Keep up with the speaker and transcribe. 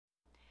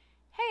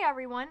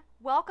everyone,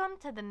 welcome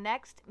to the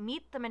next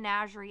Meet the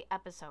Menagerie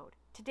episode.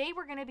 Today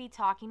we're going to be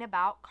talking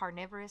about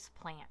carnivorous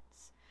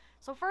plants.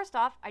 So first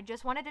off, I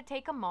just wanted to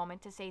take a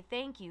moment to say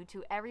thank you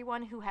to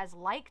everyone who has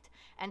liked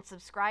and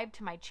subscribed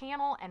to my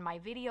channel and my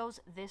videos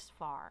this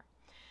far.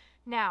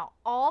 Now,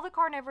 all the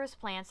carnivorous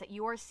plants that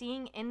you are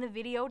seeing in the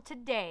video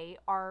today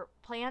are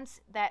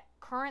plants that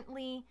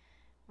currently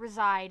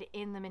reside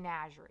in the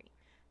menagerie.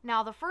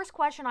 Now, the first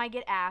question I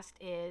get asked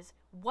is,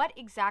 what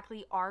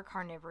exactly are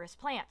carnivorous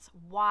plants?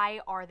 Why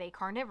are they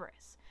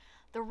carnivorous?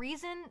 The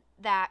reason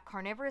that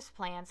carnivorous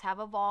plants have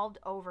evolved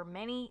over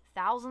many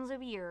thousands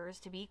of years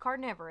to be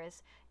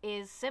carnivorous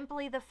is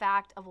simply the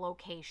fact of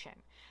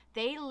location.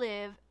 They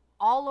live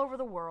all over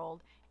the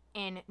world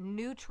in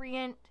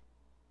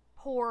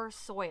nutrient-poor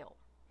soil.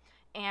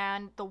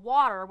 And the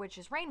water, which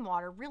is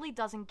rainwater, really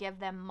doesn't give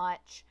them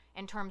much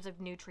in terms of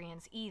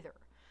nutrients either.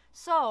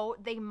 So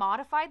they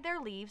modified their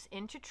leaves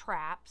into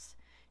traps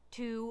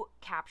to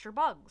capture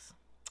bugs.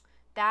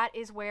 That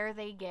is where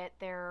they get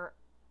their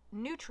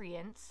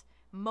nutrients,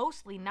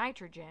 mostly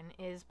nitrogen,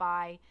 is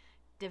by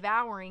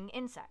devouring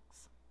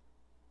insects.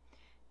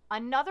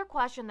 Another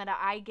question that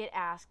I get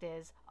asked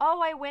is,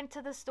 oh, I went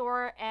to the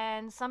store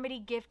and somebody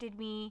gifted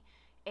me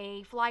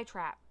a fly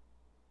trap.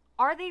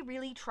 Are they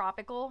really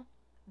tropical?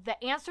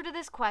 The answer to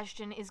this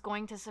question is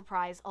going to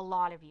surprise a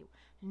lot of you.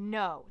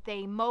 No,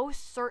 they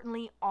most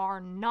certainly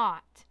are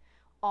not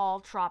all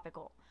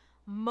tropical.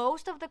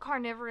 Most of the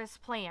carnivorous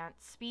plant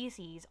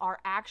species are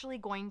actually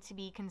going to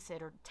be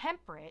considered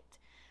temperate,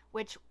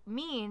 which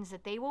means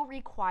that they will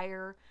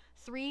require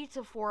 3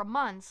 to 4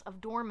 months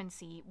of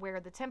dormancy where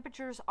the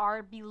temperatures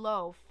are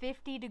below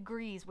 50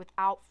 degrees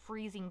without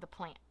freezing the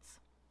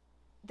plants.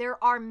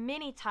 There are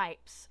many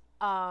types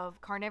of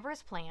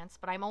carnivorous plants,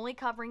 but I'm only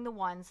covering the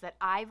ones that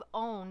I've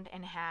owned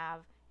and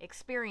have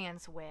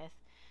experience with,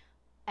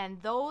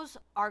 and those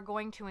are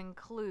going to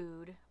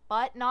include,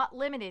 but not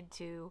limited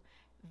to,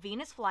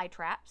 Venus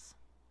flytraps,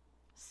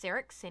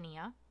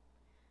 Sarracenia,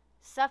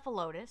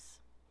 cephalotus,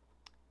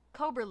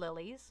 cobra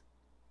lilies,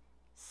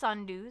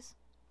 sundews,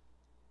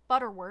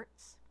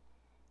 butterworts,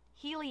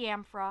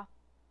 helianthera,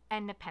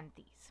 and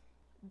nepenthes.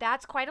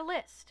 That's quite a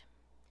list.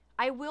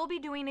 I will be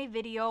doing a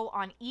video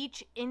on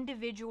each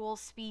individual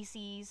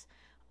species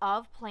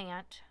of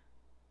plant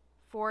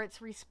for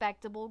its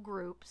respectable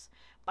groups,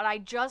 but I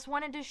just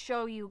wanted to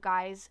show you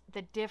guys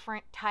the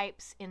different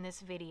types in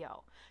this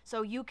video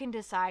so you can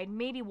decide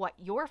maybe what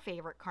your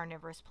favorite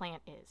carnivorous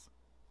plant is.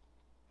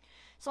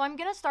 So I'm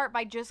going to start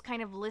by just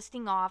kind of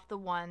listing off the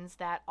ones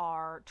that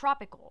are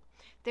tropical.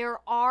 There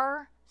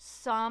are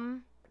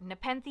some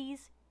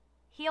nepenthes,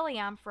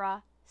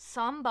 helianthera,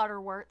 some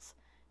butterworts,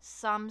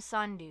 some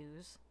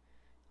sundews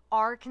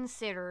are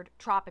considered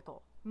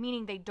tropical,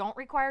 meaning they don't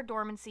require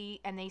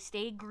dormancy and they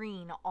stay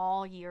green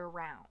all year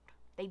round.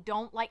 They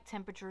don't like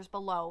temperatures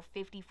below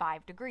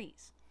 55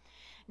 degrees.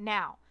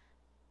 Now,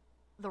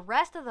 the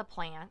rest of the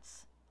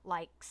plants,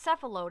 like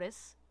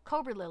cephalotus,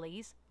 cobra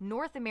lilies,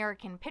 North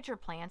American pitcher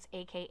plants,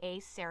 aka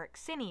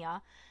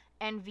Sarracenia,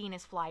 and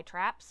Venus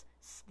flytraps,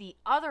 the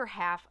other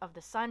half of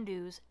the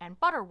sundews and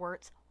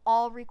butterworts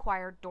all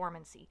require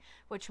dormancy,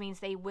 which means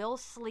they will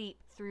sleep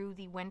through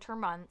the winter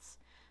months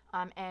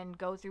and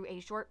go through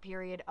a short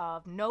period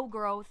of no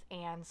growth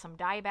and some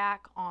dieback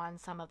on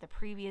some of the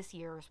previous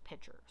year's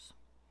pitchers.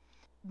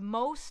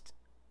 Most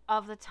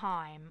of the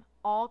time,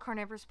 all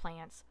carnivorous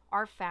plants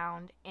are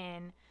found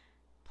in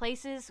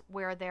places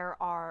where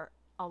there are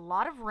a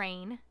lot of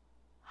rain,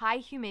 high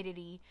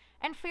humidity,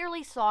 and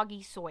fairly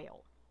soggy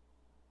soil.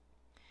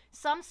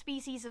 Some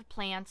species of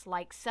plants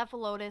like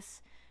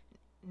cephalotus,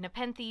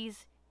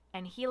 nepenthes,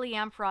 and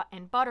helianthera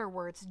and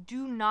butterworts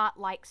do not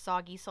like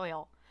soggy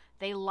soil.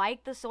 They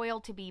like the soil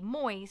to be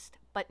moist,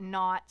 but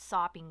not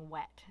sopping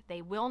wet.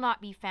 They will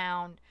not be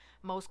found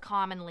most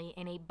commonly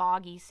in a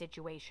boggy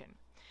situation.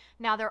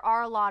 Now, there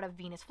are a lot of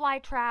Venus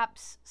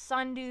flytraps,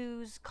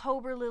 sundews,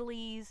 cobra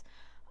lilies,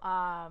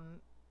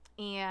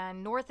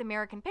 and North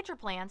American pitcher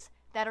plants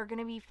that are going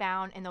to be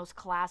found in those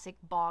classic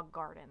bog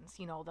gardens.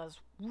 You know,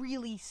 those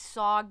really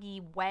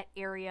soggy, wet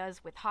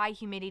areas with high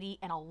humidity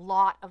and a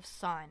lot of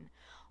sun.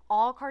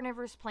 All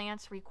carnivorous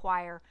plants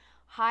require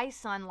high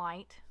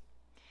sunlight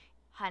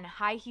and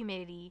high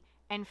humidity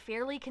and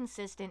fairly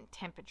consistent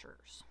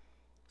temperatures.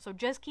 So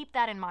just keep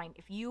that in mind.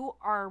 If you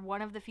are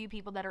one of the few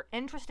people that are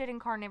interested in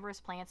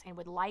carnivorous plants and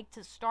would like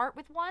to start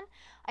with one,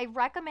 I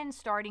recommend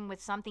starting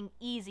with something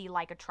easy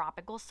like a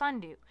tropical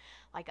sundew,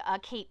 like a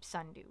Cape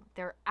sundew.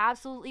 They're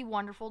absolutely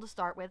wonderful to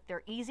start with.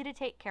 They're easy to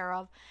take care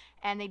of,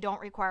 and they don't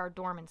require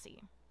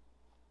dormancy.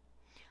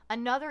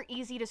 Another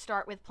easy to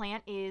start with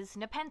plant is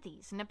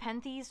nepenthes.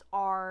 Nepenthes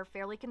are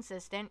fairly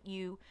consistent.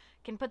 You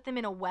can put them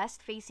in a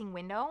west-facing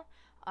window,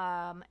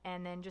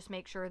 and then just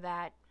make sure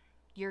that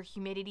your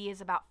humidity is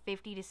about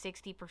 50 to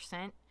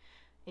 60%.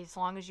 As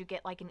long as you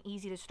get like an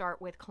easy to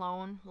start with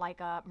clone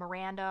like a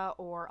Miranda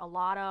or a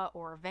Lata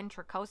or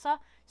Ventricosa,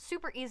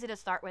 super easy to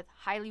start with.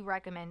 Highly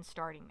recommend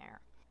starting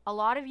there. A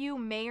lot of you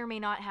may or may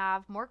not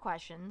have more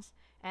questions,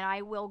 and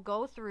I will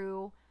go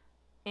through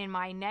in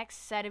my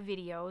next set of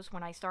videos,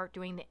 when I start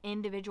doing the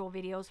individual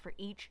videos for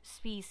each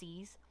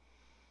species,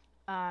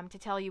 to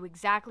tell you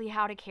exactly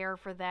how to care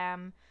for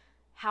them,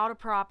 how to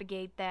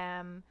propagate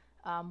them,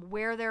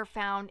 where they're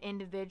found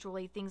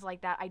individually, things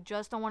like that. I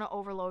just don't want to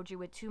overload you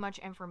with too much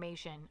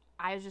information.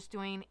 I was just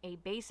doing a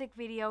basic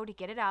video to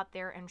get it out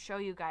there and show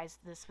you guys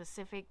the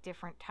specific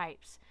different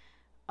types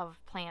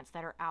of plants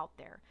that are out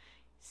there.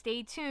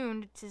 Stay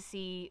tuned to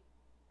see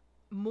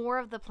more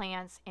of the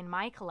plants in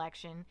my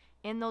collection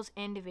in those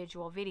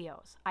individual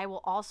videos. I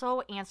will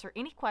also answer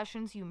any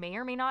questions you may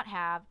or may not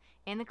have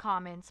in the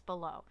comments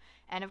below.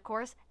 And of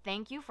course,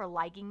 thank you for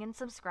liking and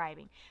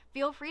subscribing.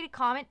 Feel free to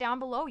comment down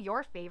below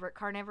your favorite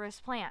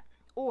carnivorous plant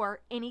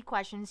or any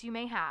questions you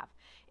may have.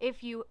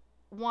 If you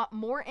want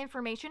more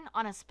information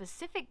on a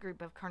specific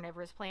group of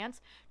carnivorous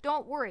plants,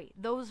 don't worry,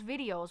 those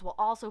videos will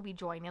also be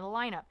joining the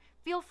lineup.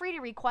 Feel free to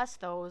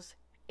request those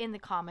in the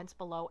comments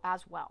below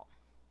as well.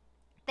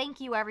 Thank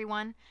you,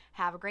 everyone.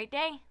 Have a great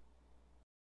day.